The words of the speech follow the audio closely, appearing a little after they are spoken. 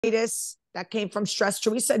that came from stress.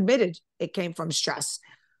 Teresa admitted it came from stress.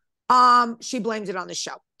 She blamed it on the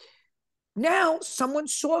show. Now someone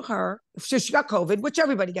saw her, so she got COVID, which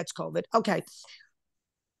everybody gets COVID. Okay.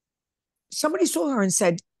 Somebody saw her and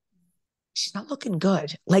said, she's not looking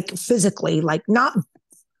good, like physically, like not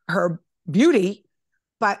her beauty,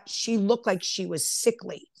 but she looked like she was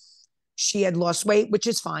sickly. She had lost weight, which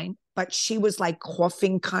is fine, but she was like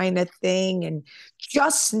coughing kind of thing and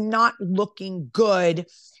just not looking good,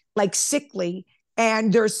 like sickly.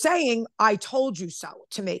 And they're saying, I told you so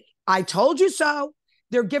to me. I told you so.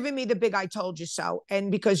 They're giving me the big I told you so.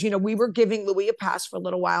 And because, we were giving Louis a pass for a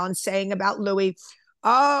little while and saying about Louis,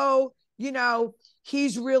 oh,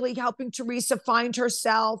 he's really helping Teresa find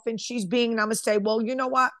herself and she's being namaste. Well, you know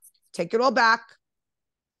what? Take it all back.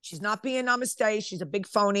 She's not being namaste. She's a big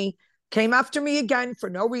phony. Came after me again for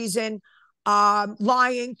no reason,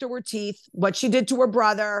 lying through her teeth, what she did to her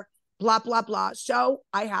brother, blah, blah, blah. So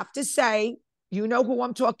I have to say, you know who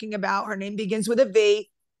I'm talking about. Her name begins with a V.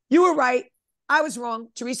 You were right. I was wrong.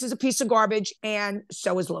 Teresa's a piece of garbage, and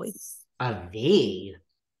so is Louis. A V?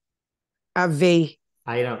 A V.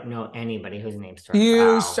 I don't know anybody whose name starts with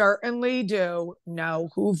You L. certainly do know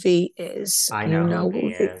who V is. I know who V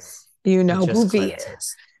is. You know who V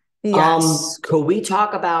is. Yes. Could we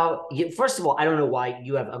talk about, first of all, I don't know why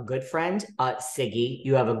you have a good friend, Siggy.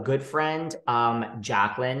 You have a good friend,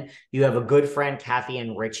 Jacqueline. You have a good friend, Kathy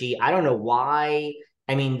and Richie. I don't know why.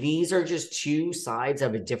 I mean, these are just two sides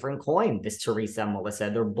of a different coin, this Teresa and Melissa.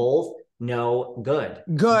 They're both no good.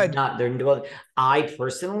 I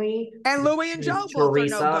personally, and Louis and Joe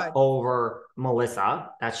Teresa both are no good. over Melissa.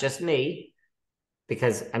 That's just me.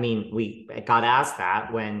 Because, I mean, we got asked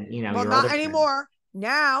that when, well, not anymore.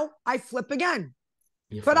 Now I flip again.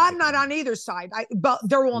 But I'm not on either side. But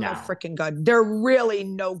they're all no freaking good. They're really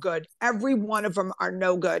no good. Every one of them are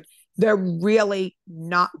no good. They're really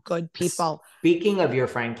not good people. Speaking of your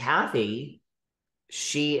friend Kathy,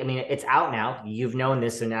 it's out now. You've known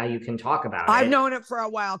this, so now you can talk about it. I've known it for a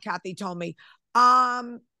while, Kathy told me.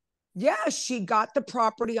 Yeah, she got the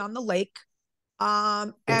property on the lake.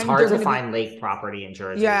 It's hard to find lake property in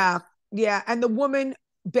Jersey. Yeah. And the woman,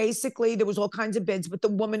 basically, there was all kinds of bids, but the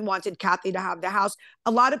woman wanted Kathy to have the house.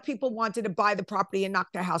 A lot of people wanted to buy the property and knock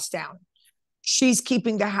the house down. She's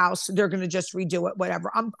keeping the house. They're going to just redo it,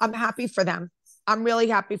 whatever. I'm happy for them. I'm really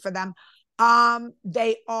happy for them.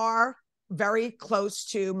 They are very close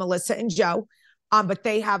to Melissa and Joe, but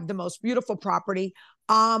they have the most beautiful property.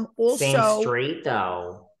 Also, same street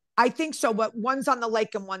though. I think so, but one's on the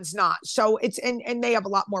lake and one's not. So it's and they have a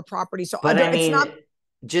lot more property. So, but it's not.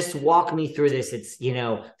 Just walk me through this. It's,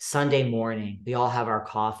 Sunday morning. We all have our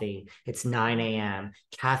coffee. It's 9 a.m.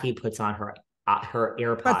 Kathy puts on her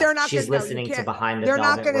AirPods. But they're not. She's listening to Behind the Velvet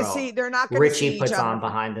Rope. They're not going to see. Richie puts on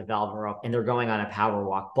Behind the Velvet Rope, and they're going on a power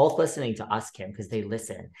walk. Both listening to us, Kim, because they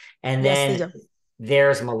listen. And then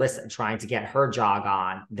there's Melissa trying to get her jog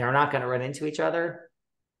on. They're not going to run into each other.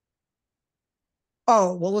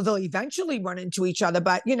 Oh, well, they'll eventually run into each other.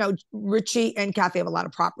 But, Richie and Kathy have a lot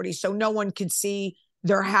of property, so no one can see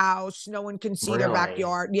their house. No one can see their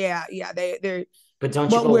backyard. Yeah. They're. But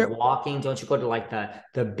don't you go walking? Don't you go to like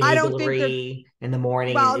the bakery in the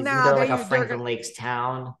morning? Well, Isn't there like a Franklin Lakes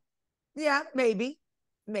town? Yeah, maybe.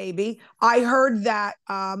 I heard that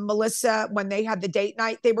Melissa, when they had the date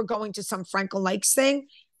night, they were going to some Franklin Lakes thing.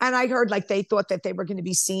 And I heard like they thought that they were going to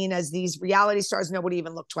be seen as these reality stars. Nobody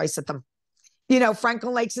even looked twice at them.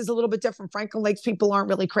 Franklin Lakes is a little bit different. Franklin Lakes people aren't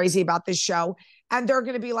really crazy about this show. And they're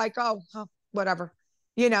going to be like, oh, whatever.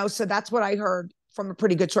 So that's what I heard from a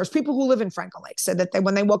pretty good source. People who live in Franklin Lakes said that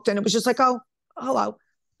when they walked in, it was just like, oh, hello.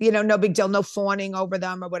 No big deal, no fawning over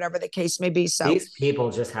them or whatever the case may be. So these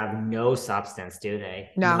people just have no substance, do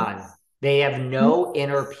they? No. None. They have no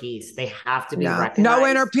inner peace. They have to be recognized. No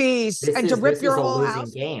inner peace. And to rip your whole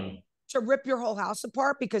house. Game. To rip your whole house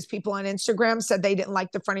apart because people on Instagram said they didn't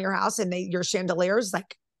like the front of your house and your chandeliers.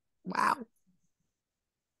 Like, wow.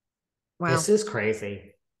 This is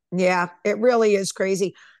crazy. Yeah, it really is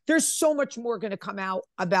crazy. There's so much more going to come out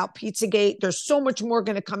about Pizzagate. There's so much more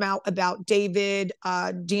going to come out about David,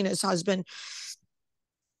 Dina's husband.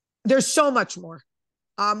 There's so much more.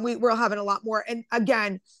 We're having a lot more. And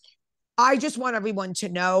again, I just want everyone to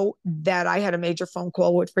know that I had a major phone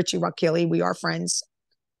call with Richie Rockilly. We are friends.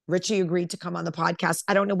 Richie agreed to come on the podcast.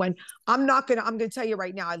 I don't know when. I'm going to tell you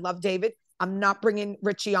right now, I love David. I'm not bringing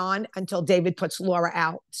Richie on until David puts Laura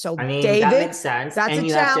out. So David, that makes sense. That's a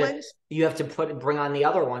challenge. You have to bring on the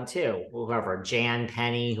other one too. Whoever, Jan,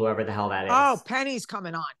 Penny, whoever the hell that is. Oh, Penny's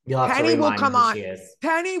coming on. Penny will come on.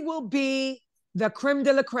 Penny will be the creme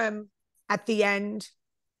de la creme at the end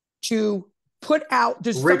to put out.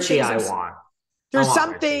 Richie, I want. There's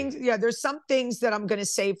some things, there's some things that I'm going to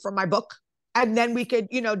save for my book. And then we could,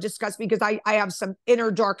 discuss, because I have some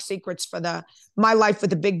inner dark secrets for My Life with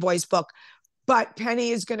the Big Boys book. But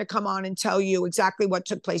Penny is going to come on and tell you exactly what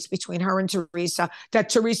took place between her and Teresa, that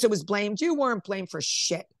Teresa was blamed. You weren't blamed for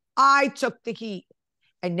shit. I took the heat.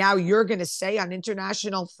 And now you're going to say on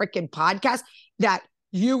international freaking podcast that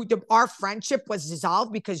our friendship was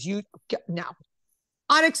dissolved because no.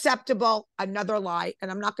 Unacceptable. Another lie.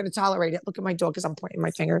 And I'm not going to tolerate it. Look at my dog because I'm pointing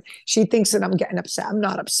my finger. She thinks that I'm getting upset. I'm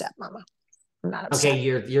not upset, Mama. I'm not upset. Okay,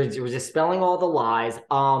 you're dispelling all the lies.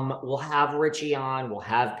 We'll have Richie on. We'll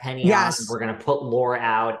have Penny on. We're gonna put Laura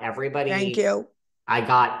out. Everybody. Thank you. I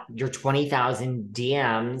got your 20,000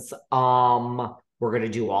 DMs. We're gonna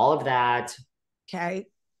do all of that. Okay.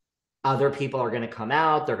 Other people are going to come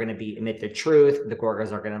out. They're going to admit the truth. The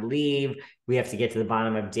Gorgas are going to leave. We have to get to the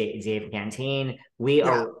bottom of Dave Canteen. We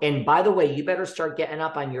are, and by the way, you better start getting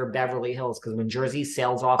up on your Beverly Hills, because when Jersey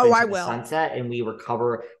sails off into the sunset and we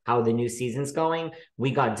recover how the new season's going, we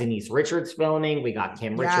got Denise Richards filming. We got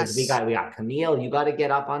Kim Richards. We got Camille. You got to get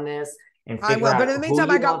up on this and figure out. But in the meantime,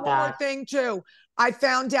 I got one more thing too. I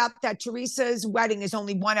found out that Teresa's wedding is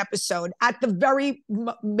only one episode. At the very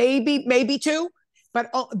maybe two. But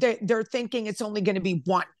they're thinking it's only going to be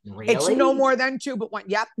one. Really? It's no more than two, but one.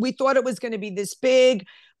 Yep. We thought it was going to be this big,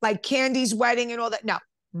 like Candy's wedding and all that. No,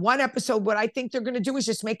 one episode. What I think they're going to do is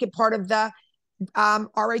just make it part of the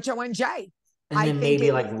RHONJ. And then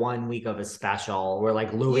maybe like 1 week of a special where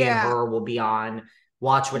like Louie and her will be on.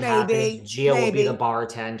 Watch what happens. Gia will be the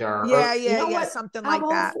bartender. Something like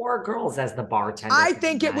that. 4 girls as the bartender. I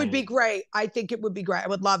think it would be great. I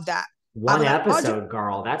would love that. One episode,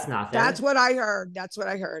 girl. That's nothing. That's what I heard. Wow. That's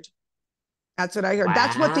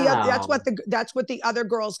what the other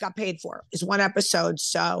girls got paid for, is one episode.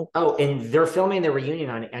 So. Oh, and they're filming the reunion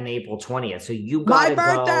on April 20th. So you got my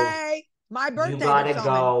birthday. You gotta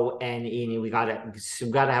go, and we gotta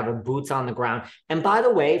have a boots on the ground. And by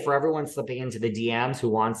the way, for everyone slipping into the DMs who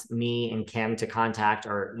wants me and Kim to contact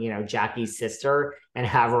Jackie's sister and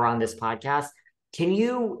have her on this podcast, can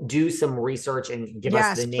you do some research and give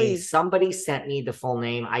us the name? Please. Somebody sent me the full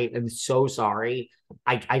name. I am so sorry.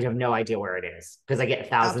 I have no idea where it is, because I get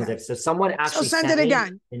thousands of. So someone actually send it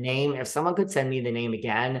again. The name. If someone could send me the name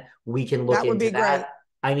again, we can look into that. Great.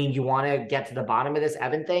 I mean, you want to get to the bottom of this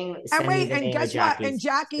Evan thing? And guess what? And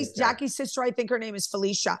Jackie's sister, I think her name is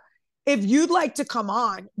Felicia. If you'd like to come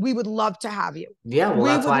on, we would love to have you. Yeah, well,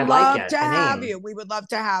 that's why I like it. We would love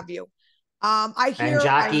to have you. I hear, and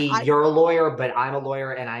Jackie, you're a lawyer, but I'm a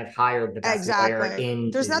lawyer, and I've hired the best lawyer in.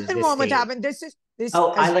 There's nothing wrong with having this.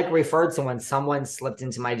 I referred someone slipped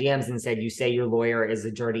into my DMs and said, "You say your lawyer is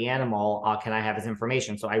a dirty animal. Can I have his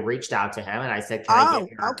information?" So I reached out to him and I said, "Can I get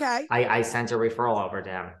your?" Okay. I sent a referral over to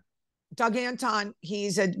him. Doug Anton, we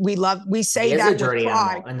say that with pride.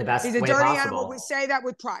 Animal in the best way possible. He's a dirty animal. We say that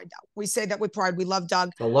with pride, though. We say that with pride. We love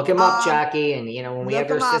Doug. So look him up, Jackie, and when we have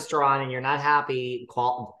your sister on and you're not happy,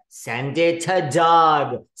 send it to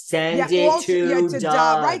Doug. Send it to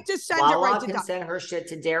Doug. Right, just send it right to Doug. Send her shit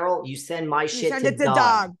to Daryl. You send my shit to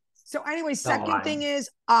Doug. So anyway, second thing is,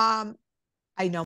 I know